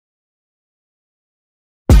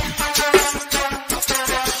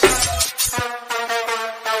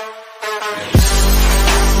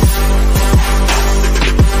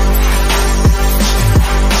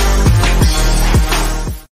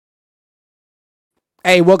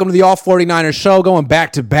Hey, welcome to the All49ers show. Going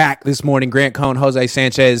back to back this morning. Grant Cohn, Jose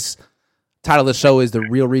Sanchez. Title of the show is The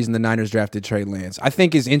Real Reason the Niners Drafted Trey Lance. I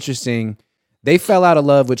think is interesting. They fell out of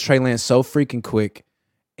love with Trey Lance so freaking quick.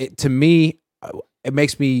 To me, it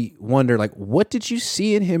makes me wonder, like, what did you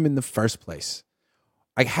see in him in the first place?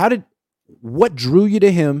 Like, what drew you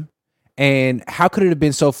to him, and how could it have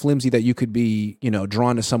been so flimsy that you could be,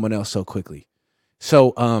 drawn to someone else so quickly?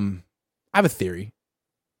 So, I have a theory.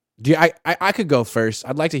 I could go first.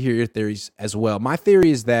 I'd like to hear your theories as well. My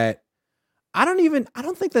theory is that I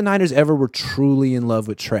don't think the Niners ever were truly in love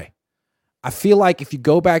with Trey. I feel like if you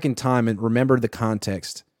go back in time and remember the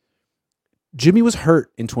context, Jimmy was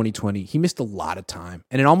hurt in 2020. He missed a lot of time,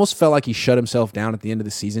 and it almost felt like he shut himself down at the end of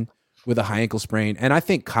the season with a high ankle sprain. And I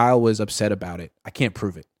think Kyle was upset about it. I can't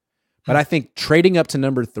prove it. But I think trading up to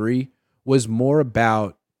number 3 was more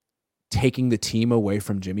about taking the team away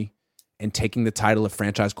from Jimmy and taking the title of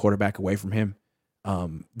franchise quarterback away from him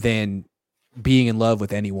than being in love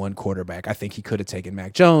with any one quarterback. I think he could have taken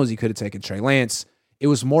Mac Jones. He could have taken Trey Lance. It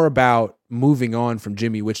was more about moving on from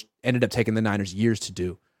Jimmy, which ended up taking the Niners years to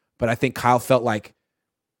do. But I think Kyle felt like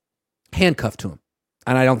handcuffed to him.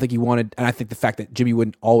 And I don't think he wanted, and I think the fact that Jimmy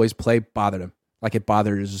wouldn't always play bothered him, like it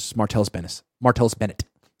bothers Martellus Bennett.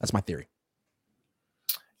 That's my theory.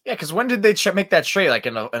 Yeah, because when did they make that trade? Like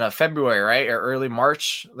in a February, right? Or early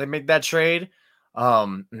March, they made that trade.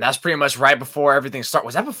 And that's pretty much right before everything started.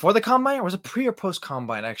 Was that before the combine, or was it pre or post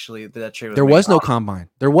combine? Actually, that trade was there made? was no combine.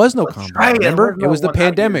 There was no combine. Right. Remember, it was the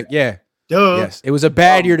pandemic. Yeah. Duh. Yes, it was a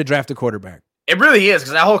bad year to draft a quarterback. It really is,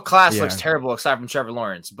 because that whole class looks terrible aside from Trevor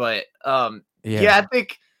Lawrence. But I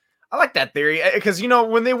think I like that theory, because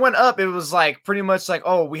when they went up, it was like pretty much like,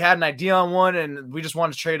 oh, we had an idea on one, and we just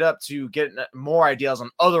wanted to trade up to get more ideas on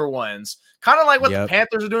other ones. Kind of like what the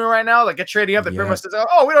Panthers are doing right now. Like, get trading up. They pretty much says,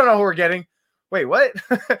 oh, we don't know who we're getting. Wait, what?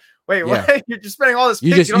 Wait, what? You're just spending all this.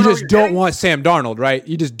 You just don't want Sam Darnold, right?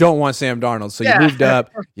 You just don't want Sam Darnold, so you moved up.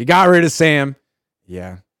 You got rid of Sam.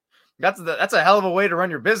 Yeah. That's a hell of a way to run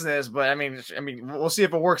your business, but I mean, we'll see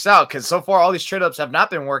if it works out, because so far all these trade ups have not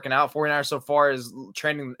been working out. 49ers so far is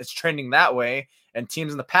trending that way, and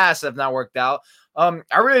teams in the past have not worked out. I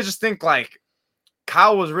really just think like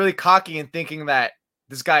Kyle was really cocky in thinking that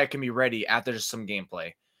this guy can be ready after just some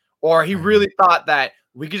gameplay, or he really thought that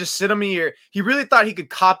we could just sit him here. He really thought he could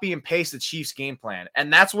copy and paste the Chiefs game plan,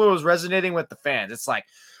 and that's what was resonating with the fans. It's like,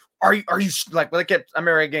 Are you like, I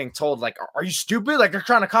remember getting told, like, are you stupid? Like, they're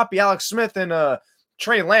trying to copy Alex Smith and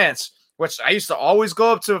Trey Lance, which I used to always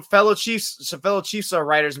go up to fellow Chiefs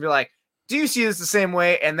writers and be like, do you see this the same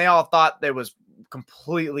way? And they all thought that was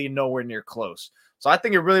completely nowhere near close. So I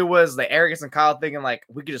think it really was the arrogance and Kyle thinking like,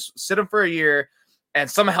 we could just sit him for a year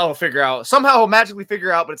and somehow he'll magically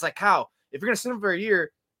figure out. But it's like, Kyle, if you're going to sit him for a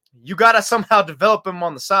year, you got to somehow develop him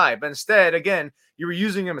on the side. But instead, again, you were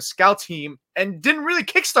using him as scout team and didn't really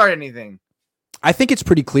kickstart anything. I think it's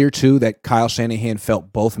pretty clear, too, that Kyle Shanahan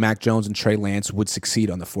felt both Mac Jones and Trey Lance would succeed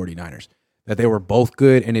on the 49ers, that they were both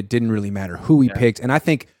good, and it didn't really matter who he picked. And I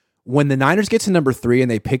think when the Niners get to number 3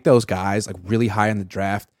 and they pick those guys like really high in the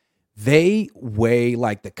draft, they weigh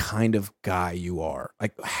like the kind of guy you are,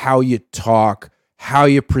 like how you talk, how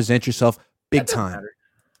you present yourself, big time.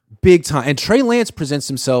 Big time. And Trey Lance presents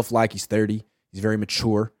himself like he's 30. He's very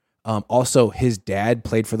mature. Also, his dad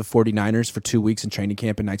played for the 49ers for 2 weeks in training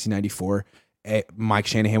camp in 1994. Mike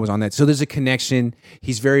Shanahan was on that. So there's a connection.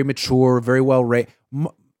 He's very mature, very well raised.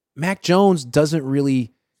 Mac Jones doesn't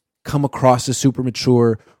really come across as super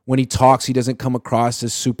mature. When he talks, he doesn't come across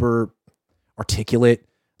as super articulate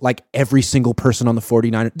like every single person on the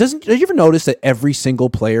 49ers. Did you ever notice that every single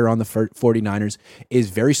player on the 49ers is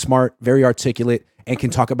very smart, very articulate, and can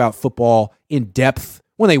talk about football in depth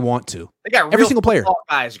when they want to? They got every single player,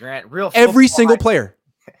 guys, Grant. Every single player.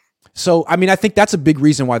 So, I mean, I think that's a big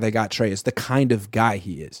reason why they got Trey, is the kind of guy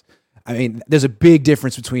he is. I mean, there's a big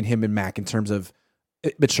difference between him and Mac in terms of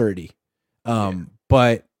maturity.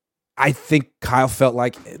 But I think Kyle felt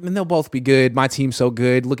like, I mean, they'll both be good. My team's so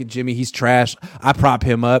good. Look at Jimmy. He's trash. I prop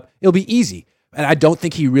him up. It'll be easy. And I don't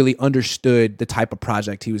think he really understood the type of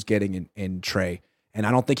project he was getting in Trey. And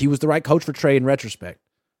I don't think he was the right coach for Trey in retrospect.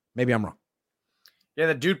 Maybe I'm wrong. Yeah,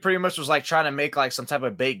 the dude pretty much was like trying to make like some type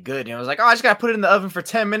of baked good. You know, it was like, oh, I just got to put it in the oven for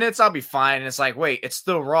 10 minutes. I'll be fine. And it's like, wait, it's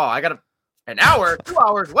still raw. I got an hour, 2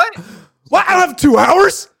 hours. What? What? I don't have 2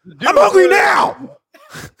 hours? I'm hungry now.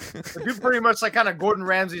 The dude pretty much like kind of Gordon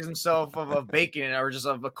Ramsay's himself of bacon, or just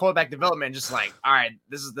of a quarterback development. Just like, all right,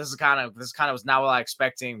 this kind of was not what I was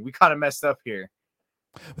expecting. We kind of messed up here.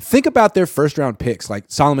 Think about their first round picks, like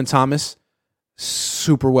Solomon Thomas,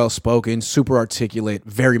 super well spoken, super articulate,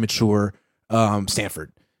 very mature.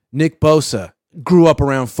 Stanford. Nick Bosa grew up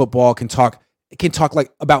around football, can talk. can talk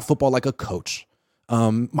like about football like a coach.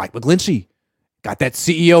 Mike McGlinchey got that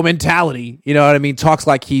CEO mentality. You know what I mean? Talks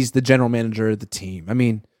like he's the general manager of the team. I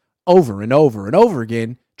mean, over and over and over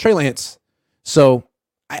again, Trey Lance. So,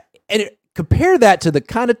 compare that to the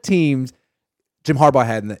kind of teams Jim Harbaugh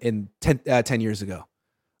had in 10 years ago.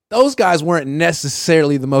 Those guys weren't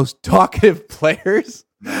necessarily the most talkative players.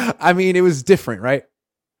 I mean, it was different, right?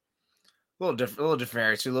 A little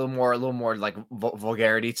different, a little more like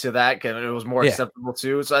vulgarity to that, because it was more acceptable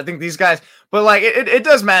too. So I think these guys, but like it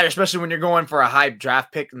does matter, especially when you're going for a high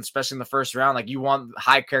draft pick, and especially in the first round. Like, you want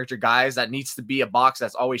high character guys. That needs to be a box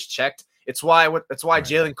that's always checked. It's why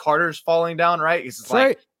Jalen Carter's falling down, right? It's like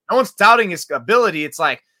right. No one's doubting his ability. It's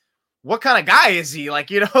like, what kind of guy is he? Like,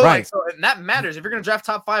 right. Like, so, and that matters. If you're going to draft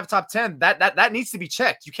top 5, top 10, that needs to be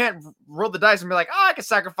checked. You can't roll the dice and be like, I can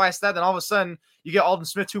sacrifice that. Then all of a sudden you get Alden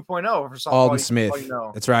Smith 2.0 for softball. Alden Smith.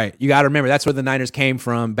 That's right. You got to remember, that's where the Niners came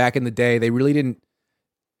from back in the day. They really didn't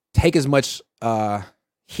take as much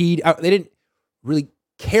heed. They didn't really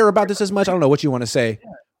care about this as much. I don't know what you want to say.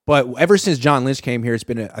 Yeah. But ever since John Lynch came here, it's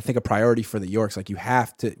been, I think, a priority for the Yorks. Like,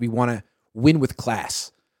 we want to win with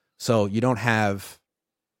class. So you don't have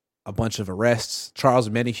a bunch of arrests. Charles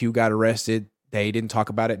Menahue got arrested. They didn't talk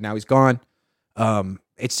about it. Now he's gone.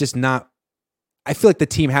 It's just not. I feel like the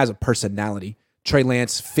team has a personality. Trey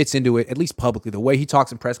Lance fits into it, at least publicly. The way he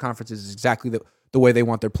talks in press conferences is exactly the way they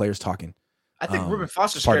want their players talking. I think Reuben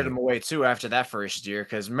Foster scared him away too after that first year,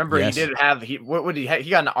 because remember, he did have he got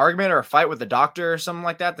in an argument or a fight with the doctor or something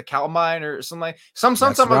like that, the Columbine or something like some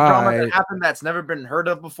drama that happened that's never been heard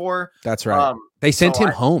of before. That's right. They sent him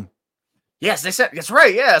home. Yes, they sent. That's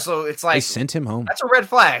right. Yeah, so it's like they sent him home. That's a red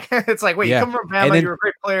flag. It's like, wait, you come from Bama, you're a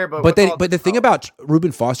great player, but the thing about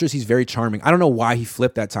Reuben Foster is he's very charming. I don't know why he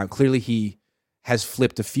flipped that time. Clearly, he has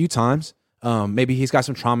flipped a few times. Maybe he's got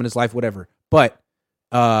some trauma in his life, whatever. But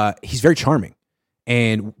he's very charming.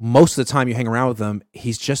 And most of the time you hang around with him,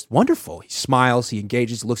 he's just wonderful. He smiles, he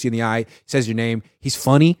engages, looks you in the eye, says your name. He's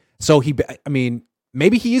funny. So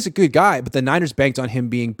maybe he is a good guy, but the Niners banked on him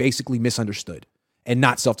being basically misunderstood and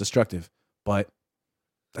not self-destructive. But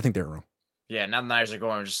I think they're wrong. Yeah, now the Niners are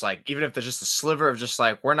going just like, even if there's just a sliver of just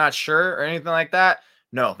like, we're not sure or anything like that.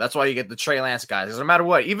 No, that's why you get the Trey Lance guys. Because no matter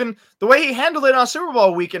what, even the way he handled it on Super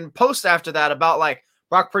Bowl week and post after that about like,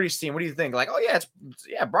 Brock Purdy's team, what do you think? Like, oh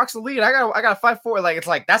yeah, Brock's the lead. I got to fight for it. Like, it's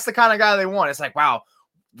like, that's the kind of guy they want. It's like, wow,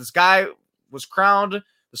 this guy was crowned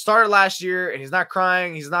the starter last year, and he's not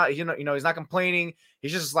crying. He's not, he's not complaining.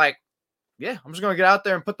 He's just like, yeah, I'm just going to get out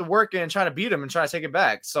there and put the work in and try to beat him and try to take it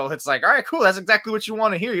back. So it's like, all right, cool. That's exactly what you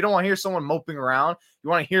want to hear. You don't want to hear someone moping around. You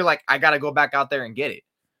want to hear like, I got to go back out there and get it.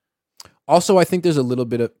 Also, I think there's a little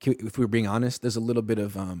bit of, if we're being honest, there's a little bit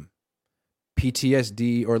of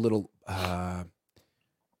PTSD or a little,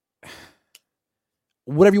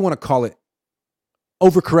 whatever you want to call it,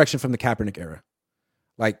 overcorrection from the Kaepernick era.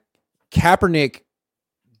 Like, Kaepernick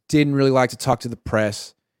didn't really like to talk to the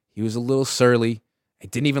press. He was a little surly. He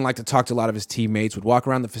didn't even like to talk to a lot of his teammates, would walk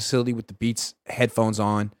around the facility with the Beats headphones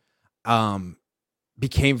on,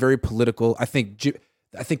 became very political. I think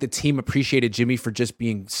the team appreciated Jimmy for just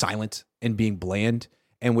being silent and being bland.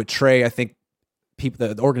 And with Trey, I think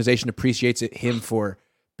the organization appreciates him for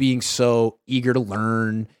being so eager to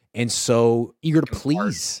learn and so eager to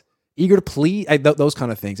please, those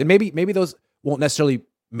kind of things. And maybe those won't necessarily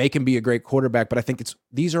make him be a great quarterback, but I think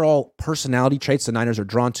these are all personality traits the Niners are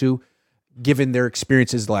drawn to, given their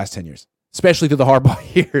experiences the last 10 years, especially through the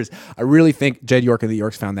Harbaugh years. I really think Jed York and the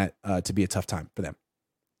Yorks found that to be a tough time for them.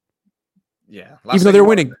 Yeah. Even though they're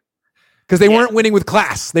winning. Because they weren't winning with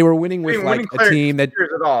class. They were winning with like a team that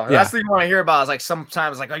at all. Yeah. That's the thing you want to hear about is like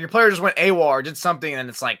sometimes like, oh, your player just went AWOL or did something, and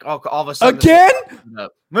it's like, oh, all of a sudden again?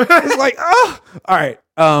 It's like, oh, all right.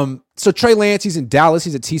 So Trey Lance, he's in Dallas,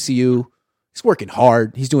 he's at TCU. He's working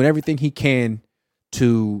hard. He's doing everything he can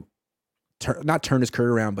to not turn his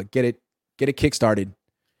career around, but get it kick-started.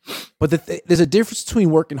 But there's a difference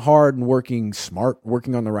between working hard and working smart,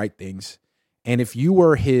 working on the right things. And if you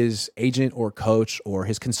were his agent or coach or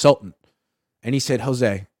his consultant, and he said,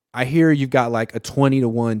 Jose, I hear you've got like a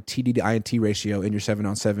 20-1 TD to INT ratio in your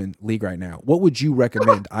 7-on-7 league right now. What would you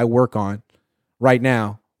recommend I work on right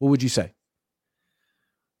now? What would you say?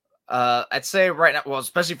 I'd say right now, well,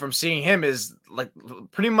 especially from seeing him, is like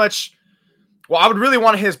pretty much, well, I would really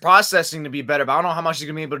want his processing to be better, but I don't know how much he's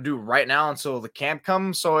going to be able to do right now until the camp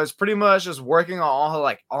comes. So it's pretty much just working on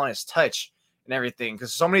all on his touch and everything.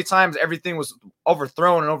 Because so many times everything was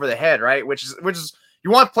overthrown and over the head, right? Which is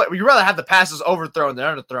you rather have the passes overthrown than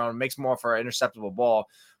underthrown. It makes more for an interceptable ball.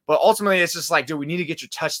 But ultimately, it's just like, dude, we need to get your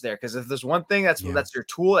touch there. Because if there's one thing that's your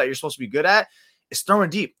tool that you're supposed to be good at, it's throwing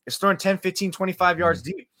deep. It's throwing 10, 15, 25 yards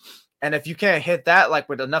deep. And if you can't hit that like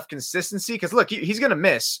with enough consistency, because look, he's gonna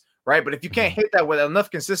miss, right? But if you can't hit that with enough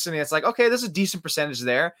consistency, it's like, okay, there's a decent percentage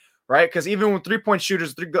there, right? Because even with 3-point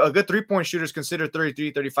shooters, a good 3-point shooter is considered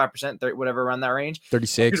 33, 35%, whatever around that range.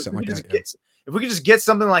 36, something like that. If we could just get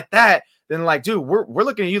something like that, then like, dude, we're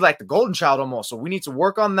looking at you like the golden child almost. So we need to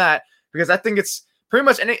work on that, because I think it's pretty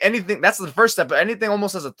much anything. That's the first step, but anything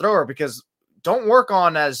almost as a thrower, because don't work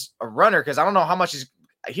on as a runner, because I don't know how much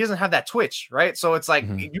he doesn't have that twitch, right? So it's like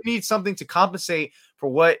you need something to compensate for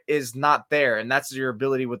what is not there, and that's your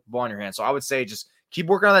ability with the ball in your hand. So I would say just keep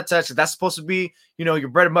working on that touch. That's supposed to be, your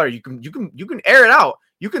bread and butter. You can air it out.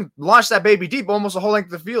 You can launch that baby deep almost the whole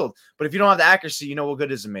length of the field. But if you don't have the accuracy, what good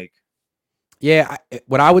does it make? Yeah,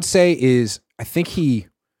 what I would say is I think he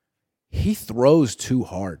throws too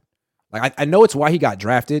hard. Like I know it's why he got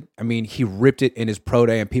drafted. I mean, he ripped it in his pro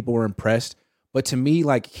day and people were impressed. But to me,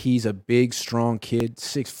 like, he's a big, strong kid,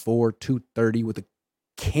 6'4", 230 with a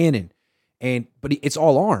cannon. But it's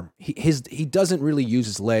all arm. He doesn't really use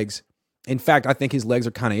his legs. In fact, I think his legs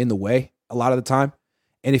are kind of in the way a lot of the time.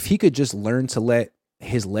 And if he could just learn to let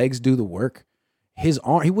his legs do the work, he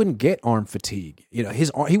wouldn't get arm fatigue.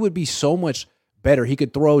 He would be so much better. He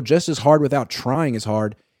could throw just as hard without trying as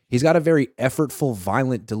hard. He's got a very effortful,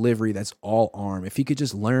 violent delivery that's all arm. If he could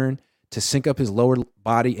just learn to sync up his lower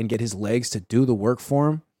body and get his legs to do the work for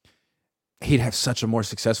him, he'd have such a more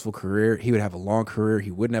successful career. He would have a long career.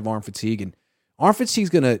 He wouldn't have arm fatigue. And arm fatigue is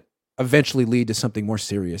going to eventually lead to something more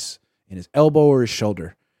serious in his elbow or his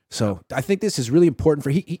shoulder. So I think this is really important for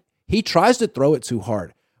he tries to throw it too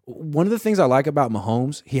hard. One of the things I like about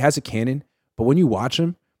Mahomes, he has a cannon, but when you watch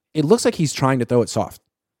him, it looks like he's trying to throw it soft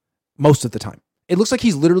most of the time. It looks like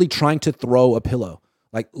he's literally trying to throw a pillow.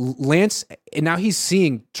 Like Lance, and now he's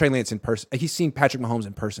seeing Trey Lance in person. He's seeing Patrick Mahomes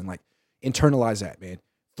in person. Like, internalize that, man.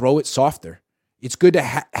 Throw it softer. It's good to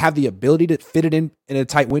have the ability to fit it in a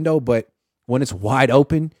tight window, but when it's wide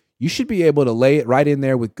open, you should be able to lay it right in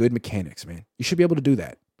there with good mechanics, man. You should be able to do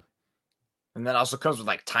that. And that also comes with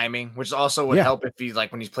like timing, which also would help if he's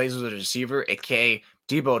like when he plays with a receiver, aka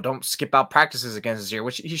Debo, don't skip out practices against this year,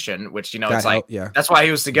 which he shouldn't, which, it's like, that's why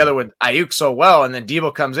he was together with Ayuk so well. And then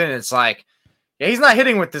Debo comes in and it's like, yeah, he's not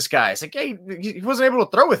hitting with this guy. It's like, yeah, he wasn't able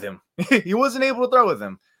to throw with him. He wasn't able to throw with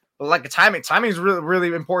him. But like the timing is really,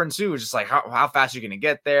 really important too. It's just like how fast you're going to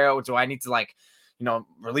get there. Or do I need to like,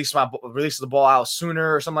 release the ball out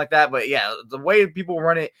sooner or something like that? But yeah, the way people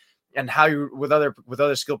run it and how you with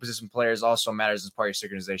other skill position players also matters as part of your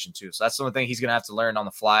synchronization too. So that's the one thing he's going to have to learn on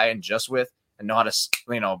the fly and just with, and know how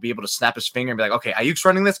to, be able to snap his finger and be like, okay, Ayuk's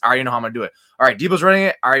running this. I already know how I'm going to do it. All right, Debo's running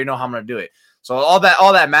it. I already know how I'm going to do it. So all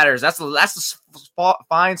that matters. That's the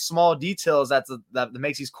fine, small details that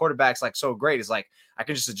makes these quarterbacks like so great. Is like I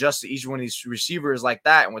can just adjust to each one of these receivers like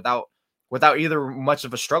that, and without either much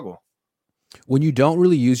of a struggle. When you don't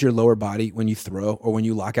really use your lower body when you throw or when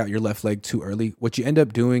you lock out your left leg too early, what you end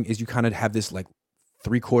up doing is you kind of have this like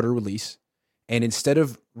 3/4 release, and instead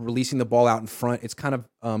of releasing the ball out in front, it's kind of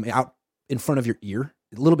out in front of your ear,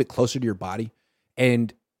 a little bit closer to your body,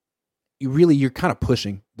 and you're kind of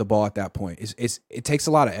pushing the ball at that point. It takes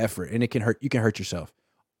a lot of effort and it can hurt. You can hurt yourself.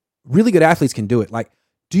 Really good athletes can do it. Like,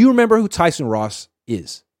 do you remember who Tyson Ross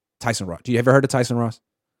is? Tyson Ross. Do you ever heard of Tyson Ross?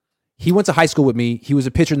 He went to high school with me. He was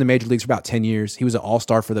a pitcher in the major leagues for about 10 years. He was an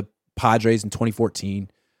all-star for the Padres in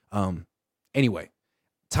 2014. Anyway,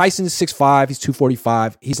 Tyson's 6'5". He's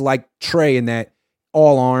 245. He's like Trey in that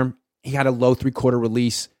all arm. He had a low 3/4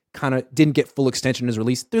 release, kind of didn't get full extension in his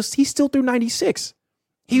release. He still threw 96.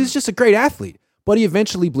 He was just a great athlete, but he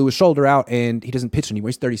eventually blew his shoulder out and he doesn't pitch anymore.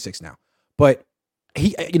 He's 36 now. But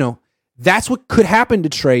he, that's what could happen to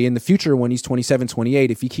Trey in the future when he's 27, 28,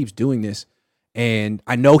 if he keeps doing this. And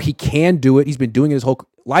I know he can do it. He's been doing it his whole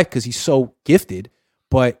life because he's so gifted.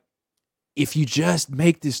 But if you just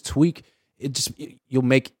make this tweak, you'll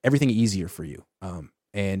make everything easier for you.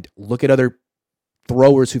 And look at other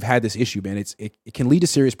throwers who've had this issue, man. It can lead to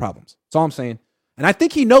serious problems. That's all I'm saying. And I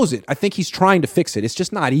think he knows it. I think he's trying to fix it. It's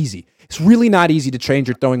just not easy. It's really not easy to change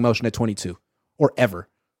your throwing motion at 22 or ever.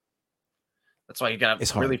 That's why you got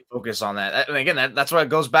to really focus on that. And again, that's why it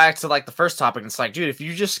goes back to like the first topic. It's like, dude, if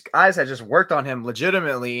you guys had just worked on him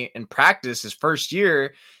legitimately in practice his first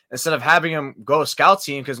year, instead of having him go scout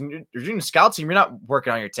team, because you're doing a scout team, you're not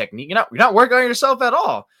working on your technique. You're not working on yourself at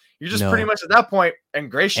all. You're just pretty much at that point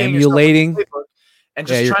ingratiating emulating and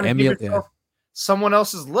just trying to give yourself someone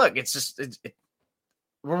else's look. It's just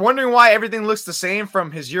we're wondering why everything looks the same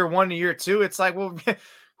from his year 1 to year 2. It's like, well,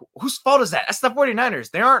 whose fault is that? That's the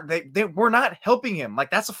 49ers. They were not helping him.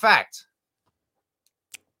 Like, that's a fact.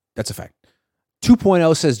 That's a fact.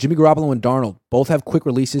 2.0 says Jimmy Garoppolo and Darnold both have quick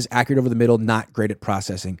releases, accurate over the middle, not great at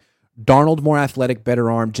processing. Darnold more athletic, better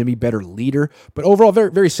arm. Jimmy better leader. But overall,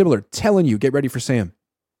 very, very similar. Telling you, get ready for Sam.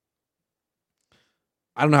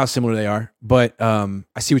 I don't know how similar they are, but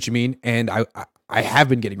I see what you mean. And I have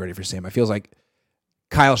been getting ready for Sam. I feel like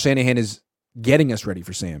Kyle Shanahan is getting us ready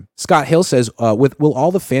for Sam. Scott Hill says, will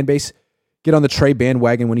all the fan base get on the Trey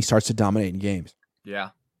bandwagon when he starts to dominate in games? Yeah.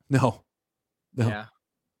 No. Yeah.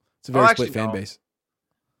 It's a very split fan base.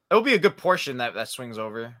 It'll be a good portion that swings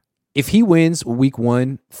over. If he wins week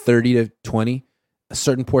 1, 30-20, a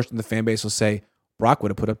certain portion of the fan base will say, Brock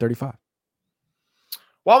would have put up 35.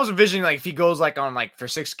 Well, I was envisioning if he goes on for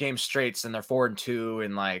 6 games straight and they're 4-2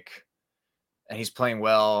 and he's playing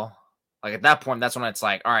well. At that point, that's when it's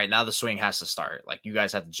all right, now the swing has to start. You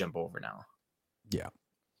guys have to jump over now. Yeah.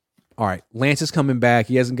 All right. Lance is coming back.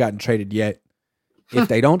 He hasn't gotten traded yet. If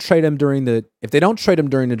they don't trade him during the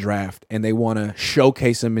draft and they want to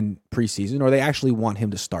showcase him in preseason, or they actually want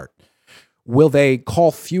him to start, will they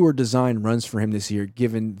call fewer design runs for him this year,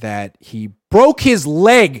 given that he broke his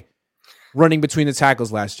leg running between the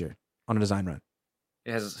tackles last year on a design run?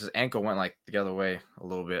 Yeah, his ankle went the other way a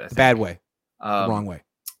little bit. I think. Bad way. The wrong way.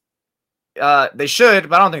 They should,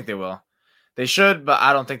 but I don't think they will. They should, but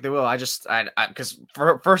I don't think they will. Because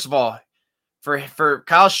first of all, for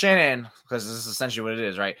Kyle Shanahan, because this is essentially what it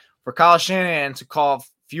is, right? For Kyle Shanahan to call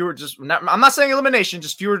fewer, I'm not saying elimination,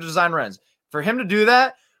 just fewer design runs. For him to do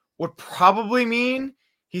that would probably mean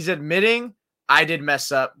he's admitting I did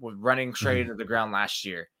mess up with running Trey into the ground last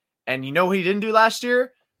year. And you know what he didn't do last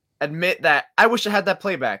year? Admit that I wish I had that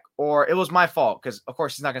playback, or it was my fault. Because of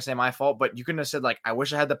course he's not gonna say my fault, but you couldn't have said I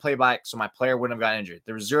wish I had the playback so my player wouldn't have got injured.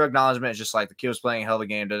 There was zero acknowledgement. It's just the kid was playing a hell of a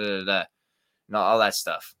game, all that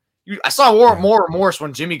stuff. I saw more remorse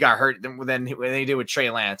when Jimmy got hurt than they did with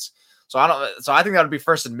Trey Lance. So I think that would be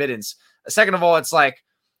first admittance. Second of all, it's I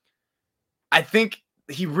think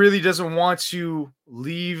he really doesn't want to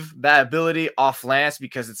leave that ability off Lance,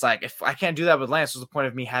 because it's if I can't do that with Lance, what's the point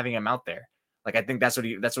of me having him out there? I think that's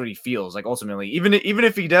what he feels ultimately. Even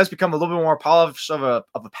if he does become a little bit more polished of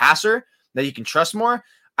a passer that you can trust more,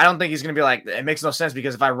 I don't think he's going to be it makes no sense,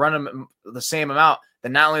 because if I run him the same amount,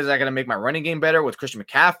 then not only is that going to make my running game better with Christian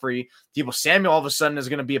McCaffrey, Deebo Samuel all of a sudden is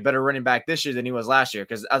going to be a better running back this year than he was last year.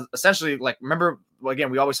 Because essentially, remember, again,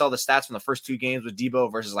 we always saw the stats from the first 2 games with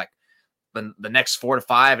Deebo versus the next 4 to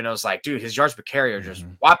 5. And it was dude, his yards per carry are just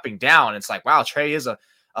whopping down. It's wow, Trey is a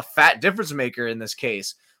fat difference maker in this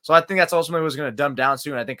case. So I think that's ultimately what's going to dumb down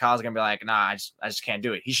soon. I think Kyle's going to be nah, I just can't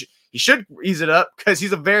do it. He should ease it up, because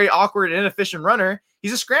he's a very awkward and inefficient runner.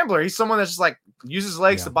 He's a scrambler. He's someone that's just uses his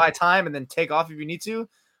legs to buy time and then take off if you need to.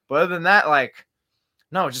 But other than that,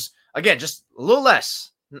 no, just a little less,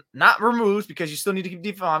 not removed, because you still need to keep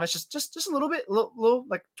deep on. It's just a little bit, little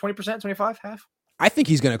 20%, 25, half. I think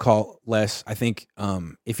he's going to call less. I think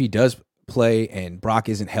if he does play and Brock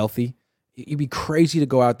isn't healthy, you'd be crazy to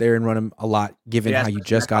go out there and run him a lot, given how you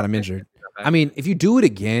just got him injured. I mean, if you do it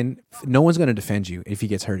again, no one's going to defend you if he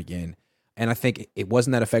gets hurt again. And I think it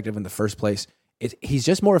wasn't that effective in the first place. He's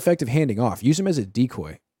just more effective handing off. Use him as a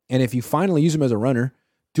decoy. And if you finally use him as a runner,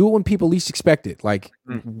 do it when people least expect it,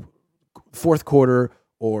 fourth quarter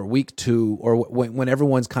or week 2, or when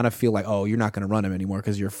everyone's kind of feel oh, you're not going to run him anymore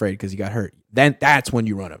because you're afraid because you got hurt. Then that's when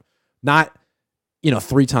you run him. Not,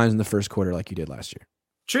 3 times in the first quarter like you did last year.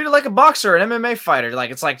 Treat it like a boxer, an MMA fighter.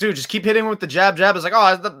 It's dude, just keep hitting him with the jab. It's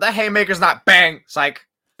oh, the haymaker's not bang. It's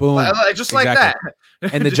boom. Just like that.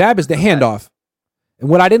 And the jab is the handoff. And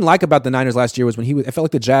what I didn't like about the Niners last year was when I felt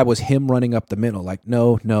like the jab was him running up the middle.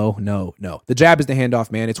 No. The jab is the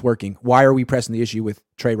handoff, man. It's working. Why are we pressing the issue with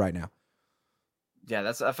Trey right now? Yeah,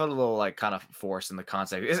 I felt a little kind of forced in the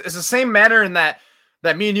concept. It's the same manner in that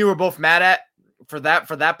me and you were both mad at for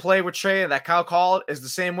that play with Trey that Kyle called, is the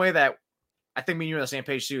same way that I think me and you are on the same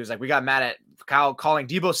page too. Is we got mad at Kyle calling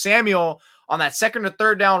Deebo Samuel on that 2nd or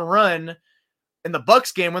 3rd down run in the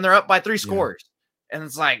Bucs game when they're up by 3 scores. And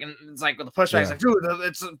it's with the pushback, it's dude,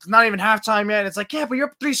 it's not even halftime yet. And it's yeah, but you're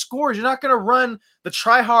up 3 scores. You're not going to run the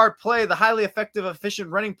try hard play, the highly effective, efficient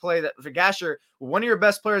running play that for Gasher, one of your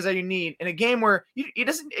best players that you need in a game where you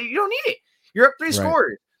don't need it. You're up 3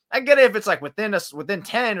 scores. I get it if it's within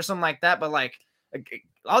 10 or something like that, but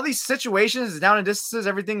all these situations, down in distances,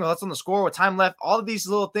 everything that's on the score with time left, all of these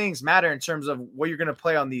little things matter in terms of what you're going to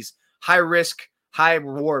play on these high risk, high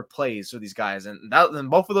reward plays for these guys. And in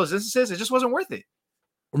both of those instances, it just wasn't worth it.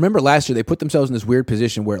 Remember last year, they put themselves in this weird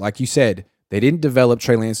position where, like you said, they didn't develop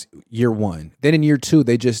Trey Lance year 1. Then in year 2,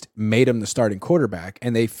 they just made him the starting quarterback,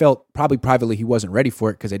 and they felt probably privately he wasn't ready for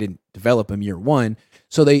it because they didn't develop him year 1.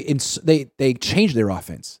 So they changed their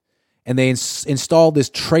offense, and they installed this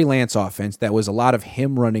Trey Lance offense that was a lot of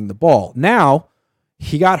him running the ball. Now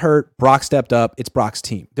He got hurt. Brock stepped up. It's Brock's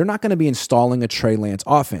team. They're not going to be installing a Trey Lance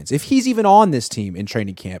offense. If he's even on this team in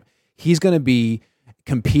training camp, he's going to be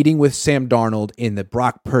competing with Sam Darnold in the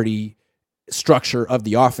Brock Purdy structure of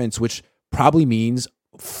the offense, which probably means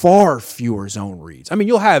far fewer zone reads. I mean,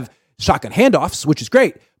 you'll have shotgun handoffs, which is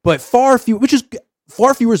great, but far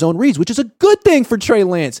fewer zone reads, which is a good thing for Trey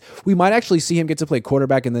Lance. We might actually see him get to play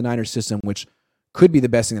quarterback in the Niners system, which could be the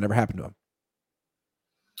best thing that ever happened to him.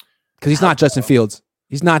 Because he's not Justin Fields.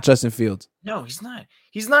 He's not Justin Fields. No, he's not.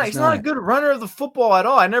 He's not a good runner of the football at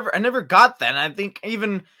all. I never got that. And I think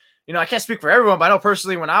even, I can't speak for everyone, but I know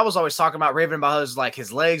personally when I was always talking about raving about his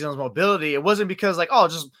legs and his mobility, it wasn't because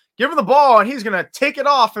just give him the ball and he's gonna take it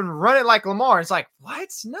off and run it like Lamar. It's like, what?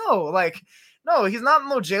 No, he's not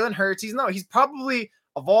no Jalen Hurts. He's probably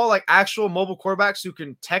of all actual mobile quarterbacks who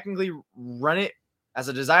can technically run it as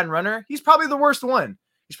a design runner, he's probably the worst one.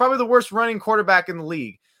 He's probably the worst running quarterback in the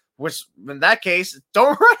league. Which, in that case,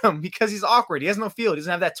 don't run him because he's awkward. He has no feel. He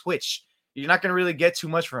doesn't have that twitch. You're not going to really get too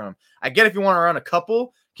much from him. I get if you want to run a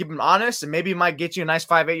couple, keep him honest, and maybe it might get you a nice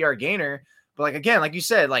 5-8 yard gainer. But, again, like you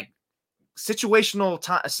said,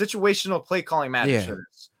 situational play calling matters. Yeah.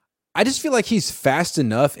 I just feel like he's fast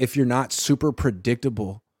enough if you're not super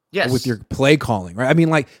predictable with your play calling, right? I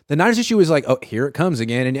mean, the Niners issue is oh, here it comes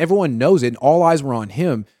again, and everyone knows it, and all eyes were on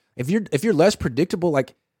him. If you're less predictable,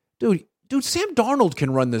 dude, Sam Darnold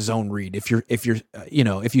can run the zone read if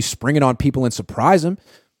you spring it on people and surprise them.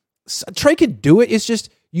 Trey could do it. It's just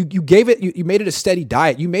you made it a steady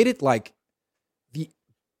diet. You made it the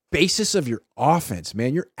basis of your offense,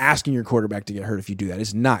 man. You're asking your quarterback to get hurt if you do that.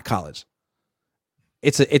 It's not college.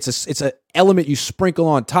 It's a element you sprinkle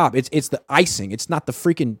on top. It's the icing. It's not the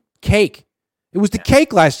freaking cake. It was the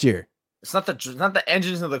cake last year. It's not the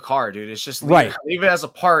engines of the car, dude. It's just leave it as a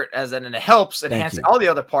part, and it helps enhance all the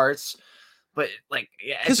other parts. But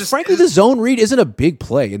because frankly, the zone read isn't a big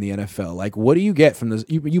play in the NFL. What do you get from this?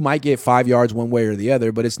 You might get 5 yards one way or the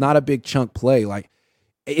other, but it's not a big chunk play.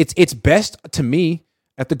 It's best to me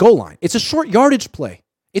at the goal line. It's a short yardage play.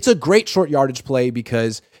 It's a great short yardage play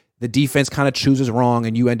because the defense kind of chooses wrong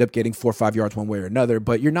and you end up getting 4 or 5 yards one way or another.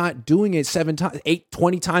 But you're not doing it 7 times, 8,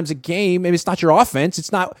 20 times a game. Maybe it's not your offense.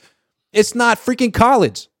 It's not freaking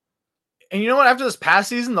college. And you know what? After this past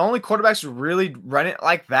season, the only quarterbacks who really run it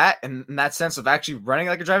like that, in that sense of actually running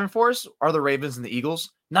like a driving force, are the Ravens and the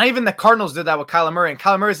Eagles. Not even the Cardinals did that with Kyler Murray, and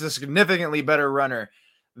Kyler Murray is a significantly better runner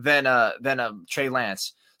than Trey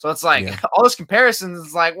Lance. So it's all this comparisons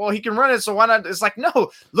is well, he can run it, so why not? It's no,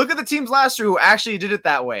 look at the teams last year who actually did it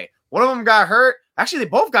that way. One of them got hurt. Actually, they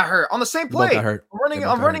both got hurt on the same play. I'm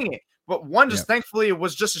running it. But one just thankfully it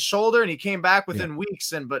was just a shoulder, and he came back within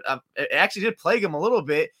weeks. But it actually did plague him a little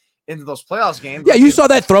bit into those playoffs games. Yeah, you saw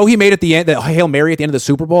that throw he made at the end, that Hail Mary at the end of the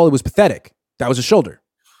Super Bowl. It was pathetic. That was a shoulder.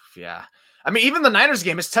 Yeah. I mean, even the Niners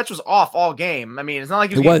game, his touch was off all game. I mean, it's not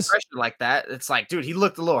like he was getting pressured like that. It's dude, he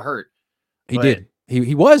looked a little hurt. He did.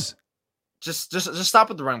 He was. Just stop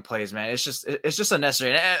with the running plays, man. It's just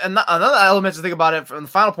unnecessary. And another element to think about it, from the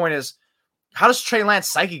final point is, how does Trey Lance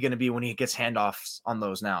psyche going to be when he gets handoffs on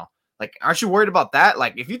those now? Aren't you worried about that?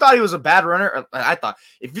 If you thought he was a bad runner,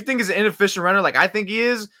 if you think he's an inefficient runner, I think he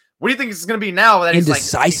is, what do you think it's going to be now? That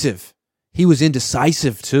indecisive. He was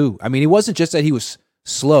indecisive too. I mean, it wasn't just that he was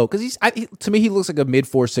slow, because to me, he looks like a mid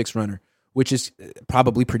 4.6 runner, which is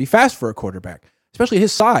probably pretty fast for a quarterback, especially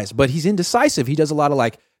his size. But he's indecisive. He does a lot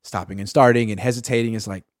of stopping and starting and hesitating. It's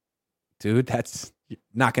dude, that's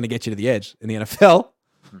not going to get you to the edge in the NFL.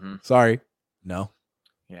 Mm-hmm. Sorry, no.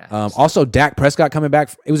 Yeah. Also, Dak Prescott coming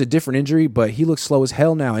back. It was a different injury, but he looks slow as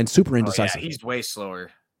hell now and super indecisive. Yeah, he's way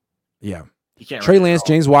slower. Yeah. Trey Lance,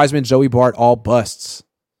 James Wiseman, Joey Bart, all busts.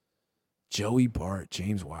 Joey Bart,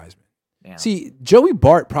 James Wiseman. Yeah. See, Joey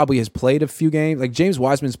Bart probably has played a few games. James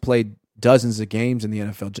Wiseman's played dozens of games in the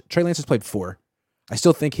NFL. Trey Lance has played 4. I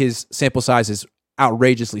still think his sample size is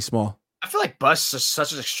outrageously small. I feel like Bust is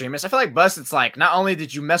such an extremist. I feel like Bust, it's not only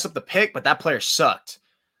did you mess up the pick, but that player sucked.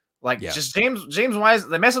 Just James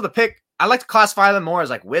Wiseman, they mess up the pick. I like to classify them more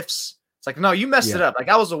as whiffs. It's no, you messed it up.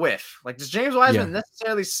 That was a whiff. Does James Wiseman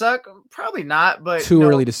necessarily suck? Probably not, but too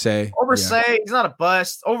early to say. Oversay, he's not a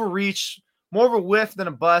bust. Overreach, more of a whiff than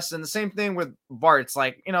a bust. And the same thing with Bart. It's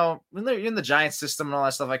when they're in the Giants system and all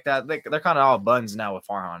that stuff like that, they're kind of all buns now with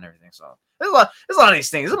Farhan and everything. So there's a lot of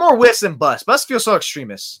these things. There's more whiffs than busts. Busts feel so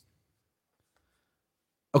extremist.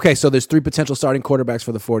 Okay, so there's 3 potential starting quarterbacks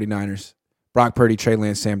for the 49ers. Brock Purdy, Trey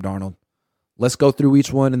Lance, Sam Darnold. Let's go through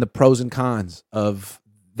each one and the pros and cons of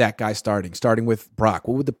that guy starting with Brock.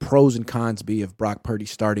 What would the pros and cons be of Brock Purdy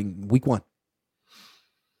starting week 1?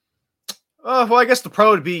 Well, I guess the pro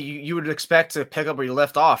would be you would expect to pick up where you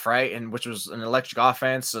left off, right? And which was an electric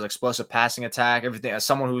offense, an explosive passing attack, everything. As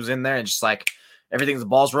someone who's in there and just like everything, the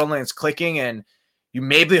ball's rolling, it's clicking, and you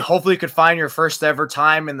maybe hopefully could find your first ever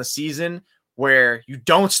time in the season where you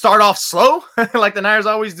don't start off slow like the Niners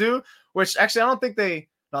always do. Which actually I don't think they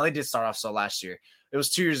did start off slow last year. It was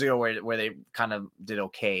 2 years ago where they kind of did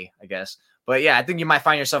okay, I guess. But yeah, I think you might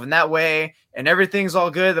find yourself in that way, and everything's all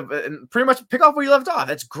good. And pretty much pick off where you left off.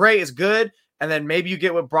 That's great. It's good. And then maybe you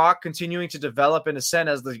get with Brock continuing to develop and ascend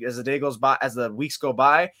as the day goes by, as the weeks go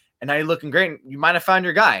by, and now you're looking great. You might have found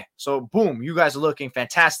your guy. So boom, you guys are looking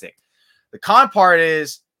fantastic. The con part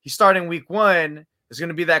is he's starting week 1. There's going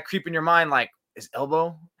to be that creep in your mind, like his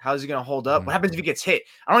elbow. How is he going to hold up? What happens if he gets hit?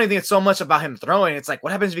 I don't even think it's so much about him throwing. It's like,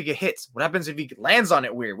 what happens if he gets hit? What happens if he lands on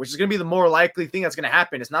it weird? Which is going to be the more likely thing that's going to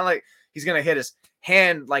happen. It's not like he's going to hit his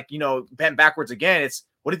hand like, bent backwards again. It's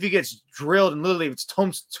what if he gets drilled and literally it's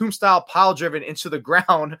tomb style pile driven into the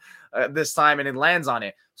ground this time and it lands on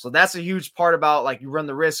it. So that's a huge part about like you run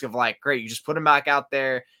the risk of like, great, you just put him back out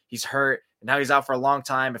there. He's hurt and now he's out for a long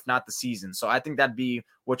time, if not the season. So I think that'd be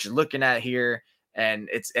what you're looking at here. And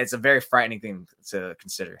it's a very frightening thing to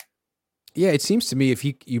consider. Yeah, it seems to me if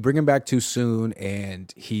you bring him back too soon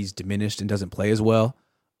and he's diminished and doesn't play as well,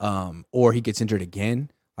 or he gets injured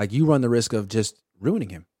again, like you run the risk of just ruining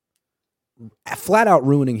him, flat out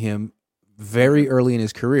ruining him very early in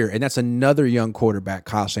his career. And that's another young quarterback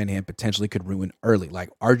Kyle Shanahan potentially could ruin early. Like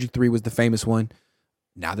RG3 was the famous one.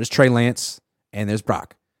 Now there's Trey Lance and there's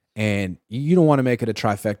Brock. And you don't want to make it a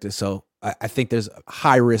trifecta. So I think there's a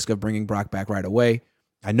high risk of bringing Brock back right away.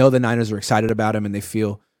 I know the Niners are excited about him and they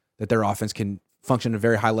feel that their offense can function at a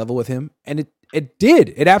very high level with him. And it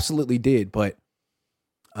did. It absolutely did. But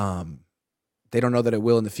they don't know that it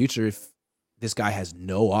will in the future if this guy has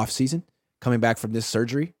no offseason coming back from this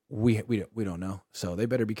surgery. We don't know. So they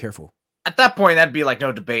better be careful. At that point, that'd be like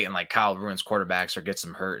no debate. And like Kyle ruins quarterbacks or gets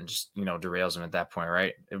them hurt and just, derails them at that point,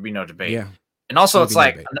 right? It'd be no debate. Yeah. And also it's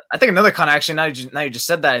like, I think another con actually, now you just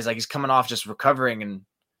said that is like, he's coming off just recovering and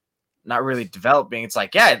not really developing. It's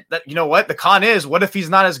like, yeah, you know what? The con is, what if he's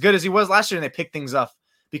not as good as he was last year and they pick things up?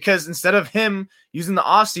 Because instead of him using the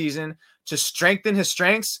offseason to strengthen his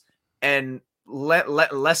strengths and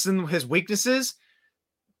lessen his weaknesses,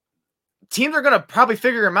 teams are going to probably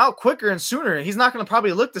figure him out quicker and sooner. He's not going to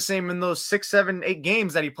probably look the same in those 6, 7, 8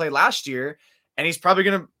 games that he played last year. And he's probably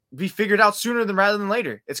going to be figured out sooner rather than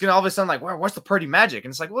later. It's going to all of a sudden like, what's the Purdy magic?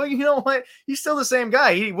 And it's like, well, you know what? He's still the same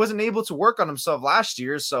guy. He wasn't able to work on himself last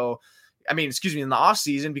year. So, in the off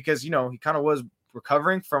season, because, he kind of was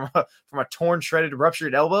recovering from a torn, shredded,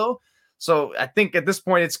 ruptured elbow. So I think at this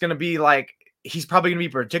point, it's going to be like, he's probably going to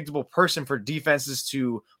be a predictable person for defenses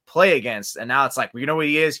to play against. And now it's like, well, you know what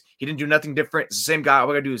he is? He didn't do nothing different. It's the same guy. All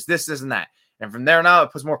we're going to do is this, and that. And from there on out,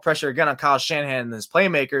 it puts more pressure again on Kyle Shanahan and his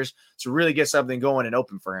playmakers to really get something going and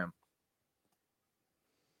open for him.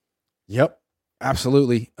 Yep,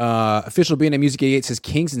 absolutely. Official BNA Music 88 says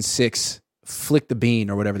Kings and 6, flick the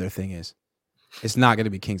bean or whatever their thing is. It's not going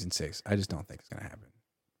to be Kings and 6. I just don't think it's going to happen.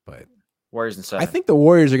 But Warriors and 7. I think the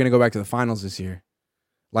Warriors are going to go back to the finals this year.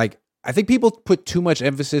 Like, I think people put too much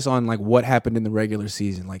emphasis on like what happened in the regular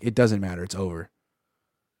season. Like, it doesn't matter. It's over.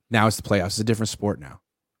 Now it's the playoffs. It's a different sport now.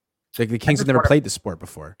 Like the Kings have never played the sport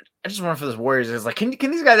before. I just wonder for the Warriors is like, can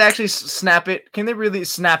these guys actually snap it? Can they really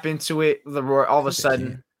snap into it? All of a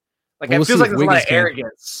sudden, like it feels like there's a lot of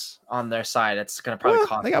arrogance on their side. That's going to probably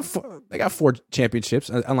cost. They got 4 championships,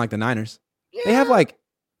 unlike the Niners. Yeah. They have like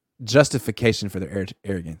justification for their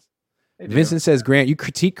arrogance. Vincent says, Grant, you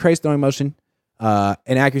critique Craig's throwing motion and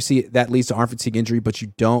accuracy that leads to arm fatigue injury, but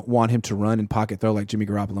you don't want him to run and pocket throw like Jimmy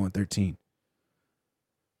Garoppolo in 13.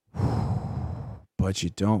 But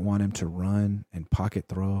you don't want him to run and pocket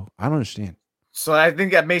throw. I don't understand. So I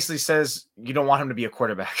think that basically says you don't want him to be a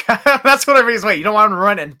quarterback. That's what everybody's waiting. You don't want him to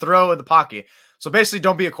run and throw in the pocket. So basically,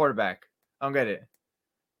 don't be a quarterback. I don't get it.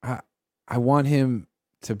 I want him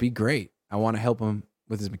to be great. I want to help him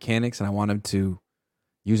with his mechanics, and I want him to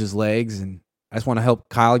use his legs, and I just want to help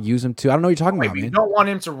Kyle use them too. I don't know what you're talking about, man. You don't want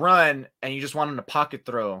him to run, and you just want him to pocket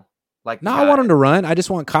throw. No, I want him to run. I just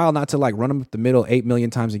want Kyle not to like run him up the middle 8 million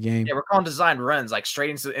times a game. Yeah, we're calling designed runs like straight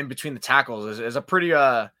into in between the tackles. Is a pretty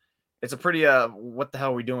it's a pretty what the hell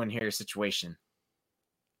are we doing here situation.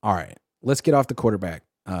 All right, let's get off the quarterback.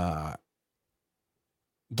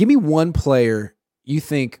 Give me one player you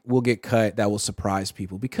think will get cut that will surprise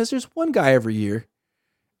people, because there's one guy every year,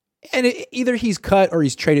 and either he's cut or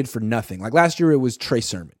he's traded for nothing. Like last year, it was Trey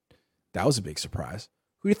Sermon. That was a big surprise.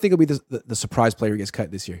 Who do you think will be the surprise player who gets cut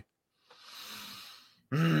this year?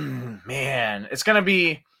 Man, it's gonna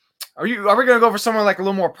be. Are we gonna go for someone like a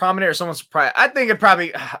little more prominent or someone surprised? I think it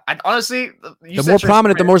probably. Honestly, the more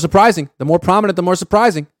prominent, the more surprising. The more prominent, the more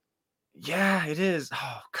surprising. Yeah, it is.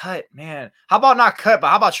 Oh, cut, man. How about not cut, but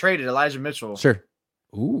how about traded Elijah Mitchell? Sure.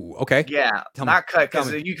 Ooh, okay. Yeah, not cut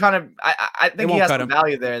because you kind of. I think he has some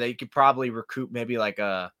value there that you could probably recoup. Maybe like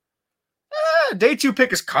a day 2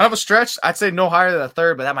 pick is kind of a stretch. I'd say no higher than a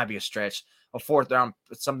third, but that might be a stretch. A 4th round,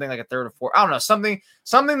 something like a 3rd or 4th. I don't know,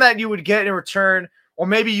 something that you would get in return. Or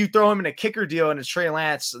maybe you throw him in a kicker deal and a Trey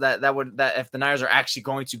Lance that if the Niners are actually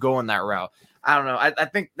going to go in that route. I don't know. I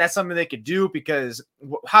think that's something they could do because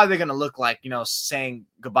how are they going to look like, saying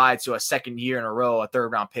goodbye to a second year in a row, a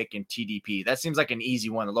 3rd round pick in TDP? That seems like an easy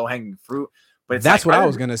one, a low hanging fruit. But that's what I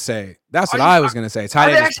was going to say. That's what I was going to say.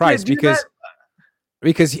 Ty Davis Price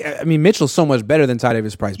because Mitchell's so much better than Ty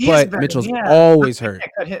Davis Price, but Mitchell's always hurt.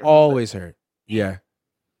 Always hurt. Yeah.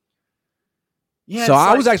 Yeah, so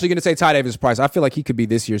I was actually going to say Ty Davis Price. I feel like he could be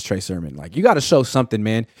this year's Trey Sermon. Like, you got to show something,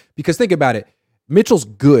 man. Because think about it. Mitchell's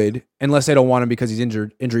good, unless they don't want him because he's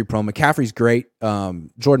injury prone. McCaffrey's great.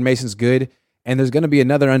 Jordan Mason's good. And there's going to be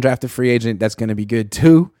another undrafted free agent that's going to be good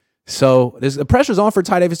too. So the pressure's on for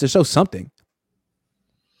Ty Davis to show something.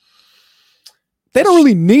 They don't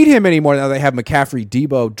really need him anymore now they have McCaffrey,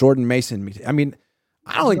 Debo, Jordan Mason. I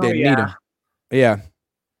don't think they need him. Yeah.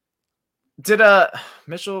 Did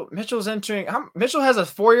Mitchell's entering? Mitchell has a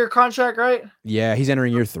 4-year contract, right? Yeah, he's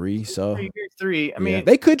entering year 3. So year 3. I mean,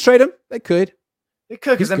 they could trade him. They could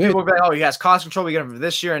because then people would be like, "Oh, he has cost control. We get him for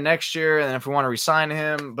this year and next year." And then if we want to re-sign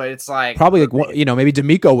him, but it's like probably maybe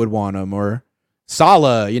D'Amico would want him or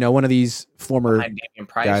Saleh. One of these former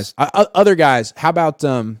guys. Other guys. How about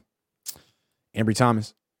Ambry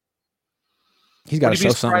Thomas? He's got to show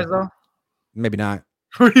something. Though? Maybe not.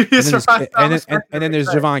 And then there's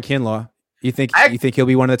Javon Kinlaw. You think he'll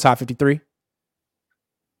be one of the top 53?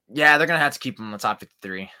 Yeah, they're gonna have to keep him in the top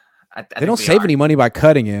 53. They don't save any money by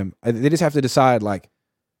cutting him. They just have to decide, like,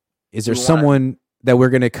 is there someone that we're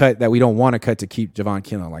gonna cut that we don't want to cut to keep Javon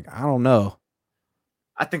Kinlaw? Like, I don't know.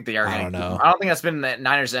 I think they are. I don't know. I don't think that's been the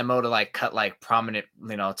Niners' MO to like cut like prominent,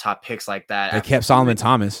 top picks like that. They kept Solomon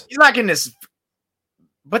Thomas. He's not getting this.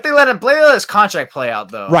 But they let his contract play out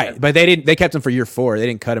though. Right, but they kept him for year 4. They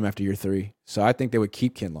didn't cut him after year 3. So I think they would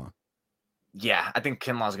keep Kinlaw. Yeah, I think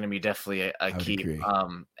Kinlaw is going to be definitely a keep.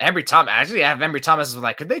 Ambry Thomas. Actually, I have Ambry Thomas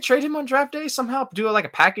like, could they trade him on draft day somehow? Do like a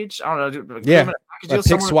package? I don't know. A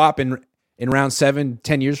pick swap in round 7,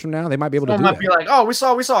 10 years from now, they might be able to do that. Might be like, oh, we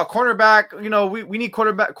saw a cornerback. We need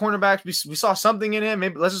cornerbacks. We saw something in him.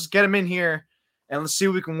 Maybe let's just get him in here and let's see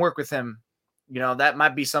if we can work with him. That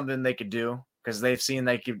might be something they could do. Because they've seen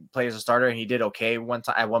they could play as a starter, and he did okay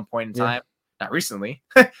at one point in time. Not recently.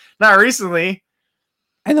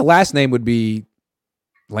 And the last name would be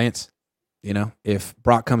Lance. If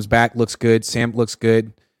Brock comes back, looks good, Sam looks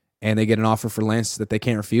good, and they get an offer for Lance that they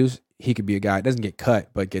can't refuse, he could be a guy. It doesn't get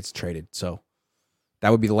cut, but gets traded. So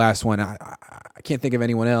that would be the last one. I can't think of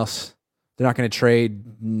anyone else. They're not going to trade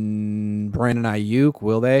Brandon Ayuk,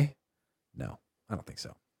 will they? No, I don't think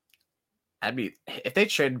so. If they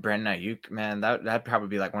traded Brandon Ayuk, man, that'd probably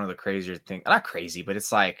be like one of the crazier things. Not crazy, but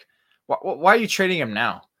it's like, why are you trading him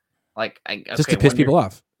now? Like, just to piss people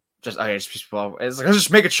off. Just piss people off. It's like, let's just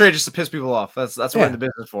make a trade just to piss people off. That's what we're in the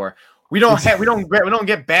business for. We don't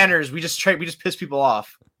get banners. We just piss people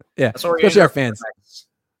off. Yeah, that's what especially our fans,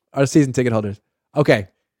 our season ticket holders. Okay,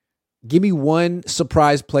 give me one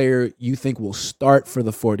surprise player you think will start for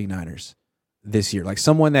the 49ers this year, like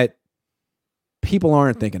someone that people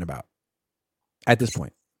aren't thinking about at this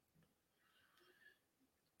point.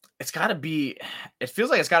 It's got to be. It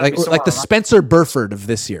feels like it's got to be like the Spencer Burford of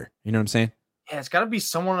this year. You know what I'm saying? Yeah, it's got to be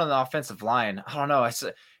someone on the offensive line. I don't know.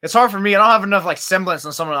 It's hard for me. I don't have enough like semblance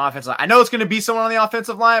on someone on the offensive line. I know it's going to be someone on the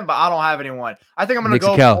offensive line, but I don't have anyone. I think I'm going to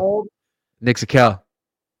go bold. Nick Sakel.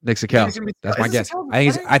 That's my guess.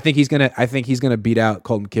 I think he's gonna beat out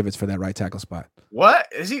Colton Kivitz for that right tackle spot. What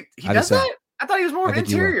is he? He does that? I thought he was more of an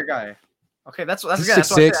interior guy. Okay, that's he's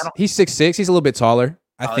 6'6". He's 6'6". He's a little bit taller.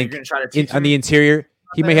 I think on the interior,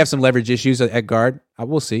 he may have some leverage issues at guard.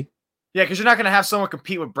 We'll see. Yeah, because you're not going to have someone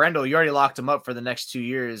compete with Brendel. You already locked him up for the next 2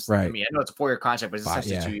 years. Right. I mean, I know it's a 4-year contract, but it's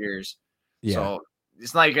essentially 2 years. Yeah. So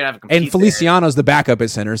it's not you're going to have to compete. And Feliciano's the backup at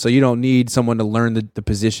center, so you don't need someone to learn the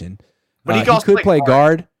position. But he could play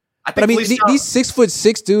guard. But I mean, these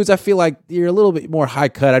 6'6" dudes, I feel like you're a little bit more high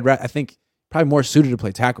cut. I think probably more suited to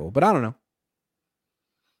play tackle, but I don't know.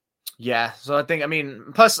 Yeah, so I think,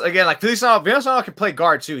 plus, again, like Feliciano can play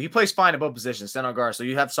guard too. He plays fine at both positions, center guard. So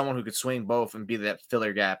you have someone who could swing both and be that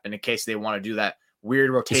filler gap. And in case they want to do that weird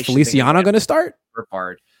rotation. Is Feliciano going to start?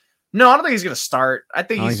 No, I don't think he's going to start. I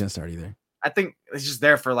think he's going to start either. I think he's just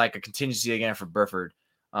there for like a contingency again for Burford.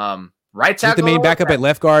 Right tackle. The main backup at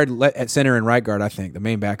left guard, at center, and right guard. I think the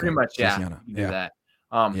main backup. Pretty much, yeah. Do that.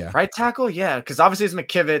 Right tackle, yeah, because obviously it's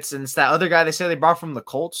McKivitz, and it's that other guy they say they brought from the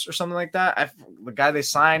Colts or something like that. The guy they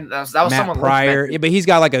signed, that was Matt someone Pryor. Yeah, but he's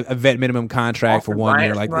got like a vet minimum contract for 1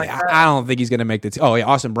 year. Like I don't think he's going to make the team. Oh yeah,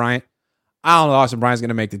 Austin Bryant. I don't know. Austin Bryant's going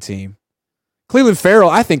to make the team. Cleveland Farrell.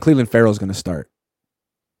 I think Cleveland Farrell is going to start.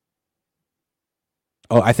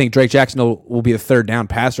 Oh, I think Drake Jackson will be the third down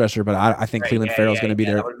pass rusher, but I think Cleveland Farrell is going to be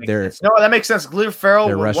their. No, that makes sense. Cleveland Farrell,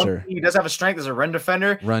 their rusher. He does have a strength as a run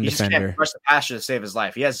defender. He just can't rush the passer to save his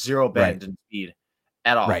life. He has zero bend and speed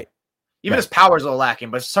at all. Right. Even his power is a little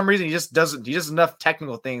lacking, but for some reason he just doesn't. He does enough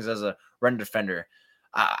technical things as a run defender.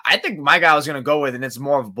 I think my guy I was going to go with, and it's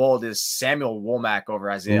more of bold, is Samuel Womack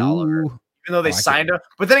over Isaiah Oliver. Even though they signed him,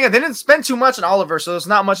 but then again, they didn't spend too much on Oliver, so there's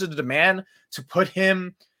not much of the demand to put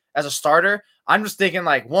him as a starter. I'm just thinking,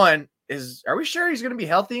 like, are we sure he's going to be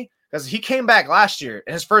healthy? Because he came back last year,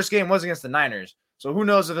 and his first game was against the Niners. So who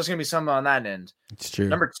knows if there's going to be something on that end. It's true.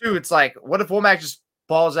 Number two, it's like, what if Womack just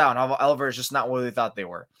balls out and Oliver is just not what they thought they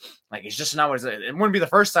were? Like, he's just not what it wouldn't be the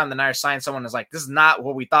first time the Niners signed someone that's like, this is not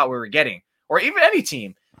what we thought we were getting, or even any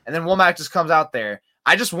team. And then Womack just comes out there.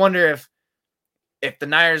 I just wonder if the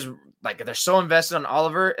Niners, like, if they're so invested on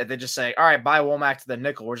Oliver, if they just say, all right, buy Womack to the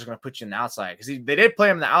nickel, we're just going to put you in the outside. Because they did play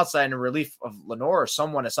him in the outside in relief of Lenore or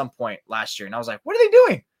someone at some point last year. And I was like, what are they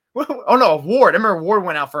doing? Oh, no, Ward. I remember Ward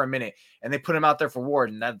went out for a minute, and they put him out there for Ward.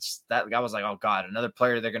 And that guy was like, oh, God, another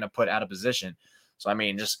player they're going to put out of position. So, I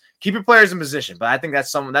mean, just keep your players in position. But I think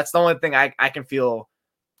that's the only thing I can feel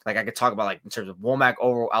like I could talk about, like, in terms of Womack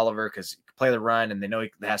over Oliver, because he can play the run, and they know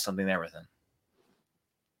he has something there with him.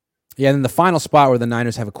 Yeah, and then the final spot where the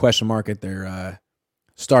Niners have a question mark at their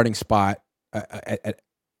starting spot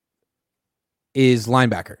is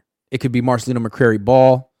linebacker. It could be Marcelino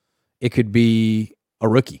McCrary-Ball. It could be a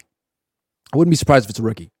rookie. I wouldn't be surprised if it's a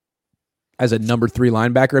rookie as a number 3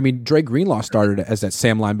 linebacker. I mean, Dre Greenlaw started as that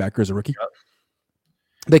Sam linebacker as a rookie. Yep.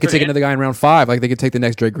 They could take another guy in round 5. Like, they could take the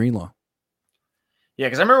next Dre Greenlaw. Yeah,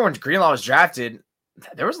 because I remember when Greenlaw was drafted,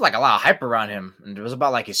 there was like a lot of hype around him, and it was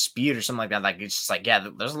about like his speed or something like that. Like, it's just like, yeah,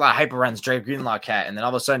 there's a lot of hype around this Dre Greenlaw cat, and then all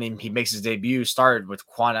of a sudden he makes his debut, started with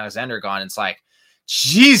Quan Alexander gone. And it's like,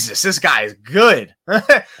 Jesus, this guy is good.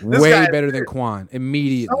 Way better than Quan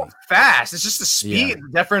immediately. So fast. It's just the speed. Yeah.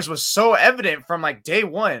 The difference was so evident from like day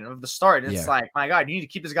one of the start. It's like, my God, you need to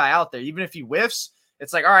keep this guy out there, even if he whiffs.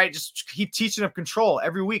 It's like, all right, just keep teaching him control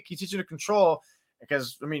every week. Keep teaching him control.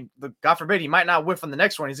 Because, I mean, God forbid, he might not whiff on the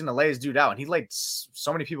next one. He's going to lay his dude out. And he laid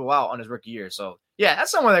so many people out on his rookie year. So, yeah,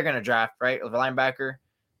 that's someone they're going to draft, right? A linebacker,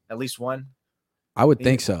 at least one. I would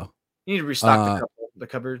think so. You need to restock the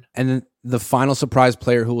cupboard. And then the final surprise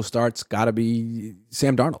player who will start's got to be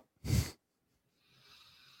Sam Darnold.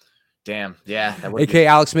 Damn, yeah. A.K.A.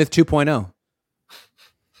 Alex Smith 2.0.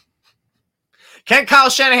 Can't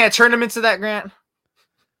Kyle Shanahan turn him into that, Grant?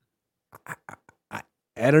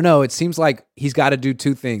 I don't know. It seems like he's got to do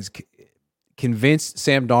 2 things. Convince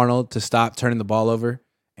Sam Darnold to stop turning the ball over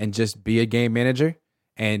and just be a game manager,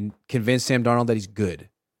 and convince Sam Darnold that he's good.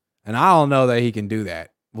 And I don't know that he can do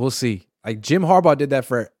that. We'll see. Like, Jim Harbaugh did that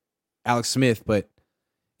for Alex Smith, but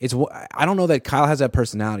I don't know that Kyle has that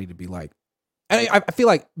personality to be like. I feel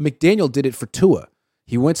like McDaniel did it for Tua.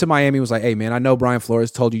 He went to Miami and was like, hey, man, I know Brian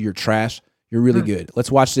Flores told you you're trash. You're really good.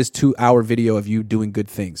 Let's watch this 2-hour video of you doing good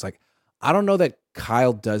things. Like, I don't know that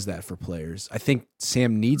Kyle does that for players. I think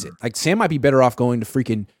Sam needs it. Like, Sam might be better off going to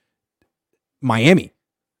freaking Miami.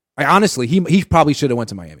 Honestly, he probably should have went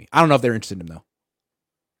to Miami. I don't know if they're interested in him, though.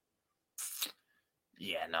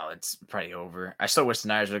 Yeah, no, it's probably over. I still wish the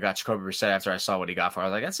Niners would have got Jacoby Brissett after I saw what he got for him. I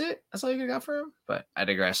was like, that's it? That's all you could have got for him? But I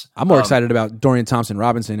digress. I'm more excited about Dorian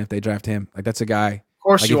Thompson-Robinson if they draft him. Like, that's a guy. Of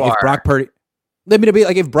course, like, you are. If Brock Purdy... Let me be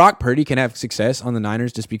like, if Brock Purdy can have success on the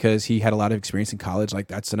Niners just because he had a lot of experience in college, like,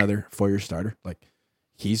 that's another 4-year starter. Like,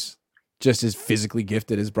 he's just as physically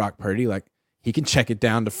gifted as Brock Purdy. Like, he can check it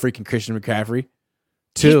down to freaking Christian McCaffrey.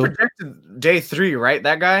 He's projected day 3, right?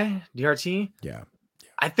 That guy, DRT. Yeah.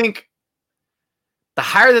 I think the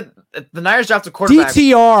higher that the Niners draft a quarterback,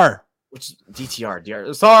 DTR. Which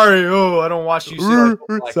DTR. Sorry, I don't watch UC.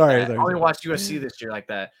 Like sorry, I only watched USC this year like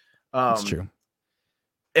that. That's true.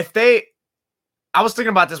 I was thinking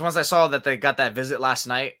about this once I saw that they got that visit last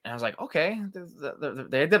night, and I was like, okay,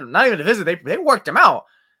 they did not even a visit. They worked him out,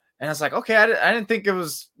 and I was like, okay, I didn't think it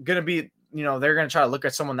was gonna be, they're gonna try to look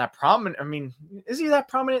at someone that prominent. I mean, is he that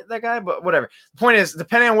prominent, that guy? But whatever. The point is,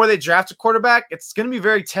 depending on where they draft a quarterback, it's gonna be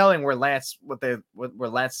very telling where where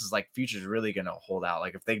Lance's like future is really gonna hold out.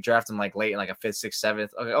 Like, if they draft him like late in like a 5th, 6th, 7th,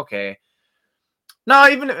 okay. No,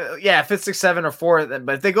 even 5th, 6th, 7th, or 4th.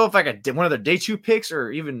 But if they go with like one of their day 2 picks,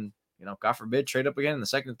 or even God forbid, trade up again in the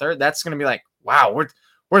second and third, that's going to be like, wow,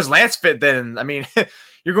 where's Lance fit then? I mean,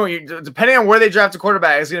 depending on where they draft a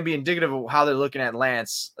quarterback, it's going to be indicative of how they're looking at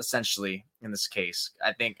Lance, essentially, in this case.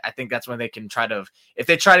 I think that's when they can if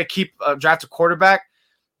they try to keep draft a quarterback,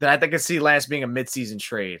 then I think I see Lance being a midseason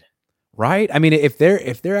trade. Right? I mean, if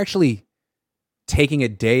they're actually taking a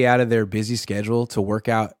day out of their busy schedule to work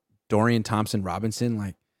out Dorian Thompson-Robinson,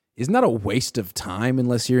 like, isn't that a waste of time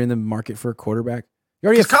unless you're in the market for a quarterback? You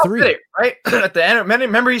already have 3. It, right? At the end,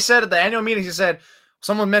 remember he said at the annual meeting,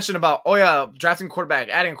 someone mentioned about, drafting quarterback,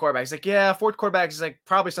 adding a quarterback. He's like, yeah, 4th quarterback is like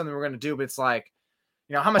probably something we're going to do, but it's like,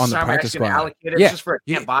 how much time we're actually going to allocate it just for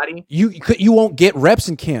a camp body? You won't get reps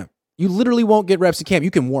in camp. You literally won't get reps in camp.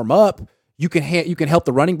 You can warm up. You can help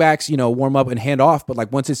the running backs, warm up and hand off. But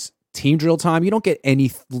like once it's team drill time, you don't get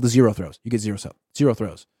any 0 throws. You get 0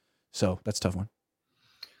 throws. So that's a tough one.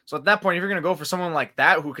 So at that point, if you're going to go for someone like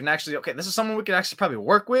that who can actually, this is someone we can actually probably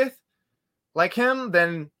work with, like him,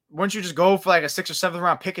 then wouldn't you just go for like a 6th or 7th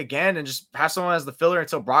round pick again and just have someone as the filler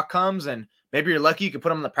until Brock comes, and maybe you're lucky you can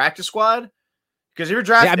put him on the practice squad? Because if you're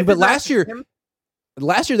drafting, but last year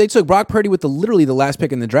they took Brock Purdy with literally the last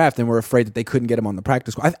pick in the draft and were afraid that they couldn't get him on the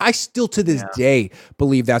practice squad. I still to this day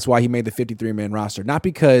believe that's why he made the 53-man roster, not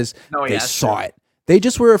because they saw it. They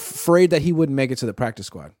just were afraid that he wouldn't make it to the practice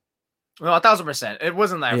squad. Well, 1,000%. It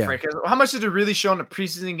wasn't that afraid. Because how much did it really show in the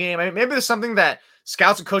preseason game? I mean, maybe there's something that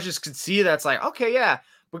scouts and coaches could see that's like, okay, yeah,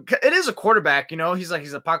 but it is a quarterback. He's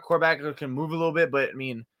a pocket quarterback who can move a little bit. But I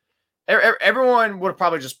mean, everyone would have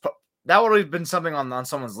probably that would have been something on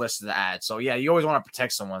someone's list to add. So yeah, you always want to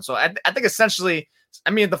protect someone. So I think essentially,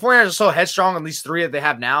 I mean, the 49ers are so headstrong, at least 3 that they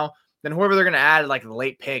have now. Then whoever they're going to add, like the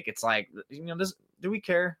late pick, it's like, do we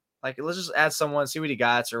care? Like, let's just add someone, see what he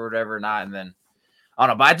got or whatever, not, and then. I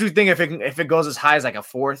don't know, but I do think if it goes as high as like a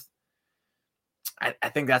 4th, I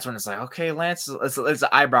think that's when it's like, okay, Lance, it's an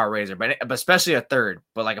eyebrow raiser, but especially a 3rd,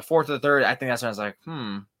 but like a 4th or 3rd, I think that's when I was like,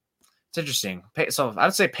 it's interesting. So I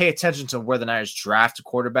would say pay attention to where the Niners draft a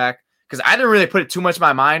quarterback, because I didn't really put it too much in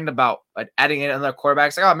my mind about adding in another quarterback.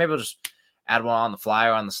 It's like, maybe we'll just add one on the fly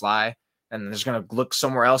or on the sly, and they're just going to look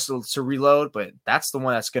somewhere else to reload, but that's the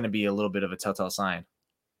one that's going to be a little bit of a telltale sign.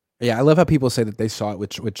 Yeah, I love how people say that they saw it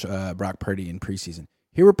with Brock Purdy in preseason.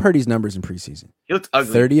 Here were Purdy's numbers in preseason. He looked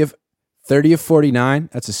ugly. 30 of 49.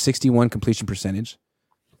 That's a 61 completion percentage.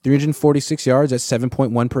 346 yards. That's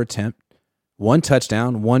 7.1 per attempt. 1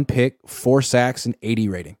 touchdown, 1 pick, 4 sacks, and 80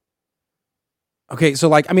 rating. Okay, so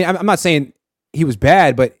like, I mean, I'm not saying he was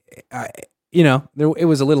bad, but it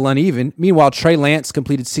was a little uneven. Meanwhile, Trey Lance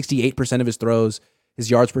completed 68% of his throws.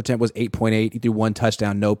 His yards per attempt was 8.8. He threw 1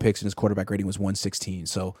 touchdown, no picks, and his quarterback rating was 116.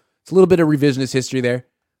 So it's a little bit of revisionist history there.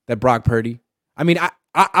 That Brock Purdy. I mean,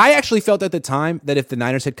 I actually felt at the time that if the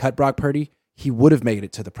Niners had cut Brock Purdy, he would have made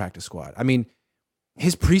it to the practice squad. I mean,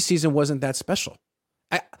 his preseason wasn't that special.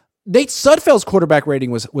 Nate Sudfeld's quarterback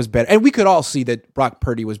rating was better. And we could all see that Brock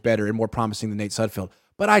Purdy was better and more promising than Nate Sudfeld.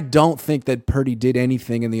 But I don't think that Purdy did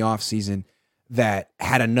anything in the offseason that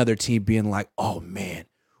had another team being like, oh, man,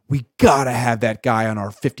 we got to have that guy on our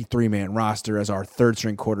 53-man roster as our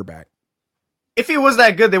 3rd-string quarterback. If he was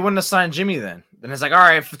that good, they wouldn't have signed Jimmy then. Then it's like, all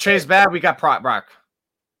right, if Trey's bad, we got Brock.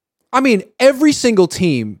 I mean, every single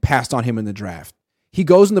team passed on him in the draft. He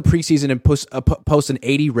goes in the preseason and posts an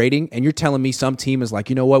 80 rating, and you're telling me some team is like,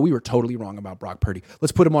 you know what, we were totally wrong about Brock Purdy.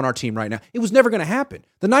 Let's put him on our team right now. It was never going to happen.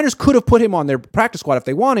 The Niners could have put him on their practice squad if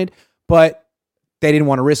they wanted, but they didn't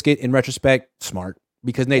want to risk it. In retrospect, smart,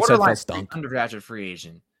 because Nate Sudfeld stunk. Undrafted free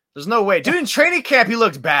agent. There's no way. Dude, in training camp, he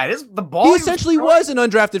looked bad. He essentially was an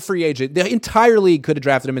undrafted free agent. The entire league could have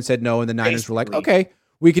drafted him and said no, and the Niners were like, okay,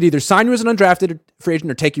 we could either sign you as an undrafted free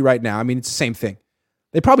agent or take you right now. I mean, it's the same thing.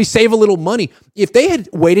 They probably save a little money. If they had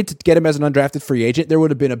waited to get him as an undrafted free agent, there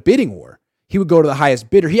would have been a bidding war. He would go to the highest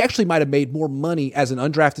bidder. He actually might have made more money as an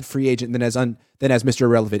undrafted free agent than as Mr.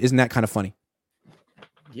 Irrelevant. Isn't that kind of funny?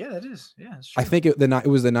 Yeah, that is. Yeah, that's true. I think it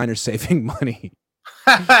was the Niners saving money.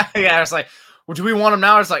 Yeah, it's like, well, do we want him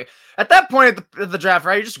now? It's like, at that point at the draft,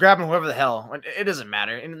 right? You're just grabbing whoever the hell. It doesn't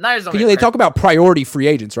matter. And the Niners don't. They talk about priority free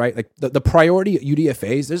agents, right? Like the priority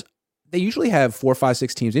UDFAs. They usually have 4, 5,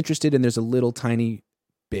 6 teams interested, and there's a little tiny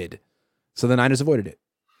bid. So the Niners avoided it.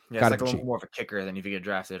 Yeah, it's like a little more of a kicker than if you get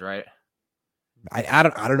drafted, right? I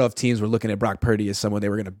don't know if teams were looking at Brock Purdy as someone they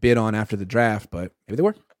were going to bid on after the draft, but maybe they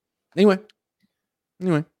were. Anyway.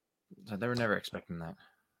 So they were never expecting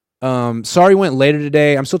that. Sorry went later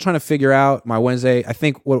today. I'm still trying to figure out my Wednesday. I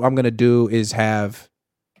think what I'm going to do is have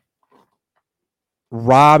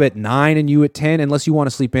Rob at 9 and you at 10, unless you want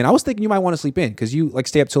to sleep in. I was thinking you might want to sleep in because you like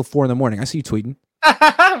stay up till 4 a.m. I see you tweeting.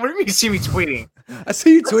 What do you mean you see me tweeting? I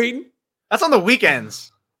see you tweeting. That's on the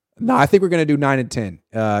weekends. No, I think we're going to do 9 and 10.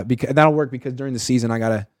 Because that'll work because during the season I got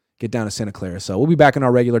to get down to Santa Clara. So we'll be back in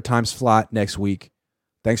our regular time slot next week.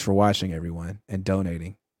 Thanks for watching, everyone, and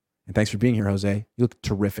donating. And thanks for being here, Jose. You look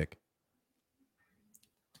terrific.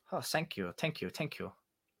 Oh, thank you. Thank you. Thank you.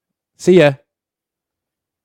 See ya.